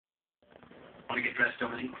Want to get dressed,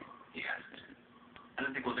 Dominique? He asked. I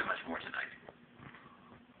don't think we'll do much more tonight.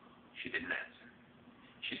 She didn't answer.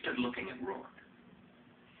 She stood looking at Rourke.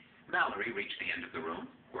 Mallory reached the end of the room,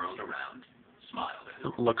 whirled around, smiled at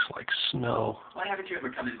him. It looks like snow. Why haven't you ever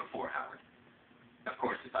come in before, Howard? Of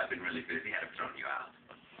course, if I'd been really busy, I'd have thrown you out.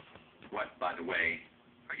 What, by the way,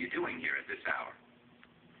 are you doing here at this hour?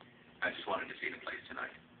 I just wanted to see the place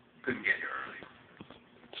tonight. Couldn't get here early.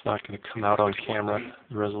 It's not going to come out on camera.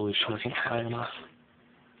 The resolution isn't high enough.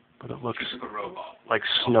 But it looks like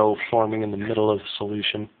snow forming in the middle of the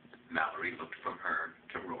solution. Mallory looked from her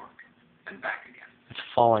to Rourke and back again. It's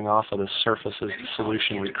falling off of the surface as the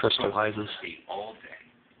solution recrystallizes. All day.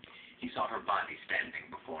 He saw her body standing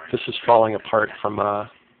before him. This is falling apart from her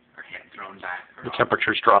head thrown back, the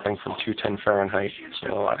temperature's dropping from 210 Fahrenheit.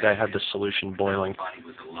 So I had the solution boiling,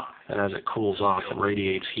 and as it cools off, it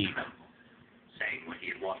radiates heat. Saying what he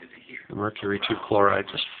had wanted to hear. The mercury 2 chloride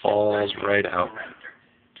just falls right out.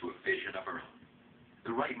 To a vision of her own.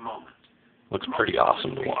 The right moment. Looks pretty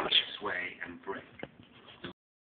awesome to watch. Sway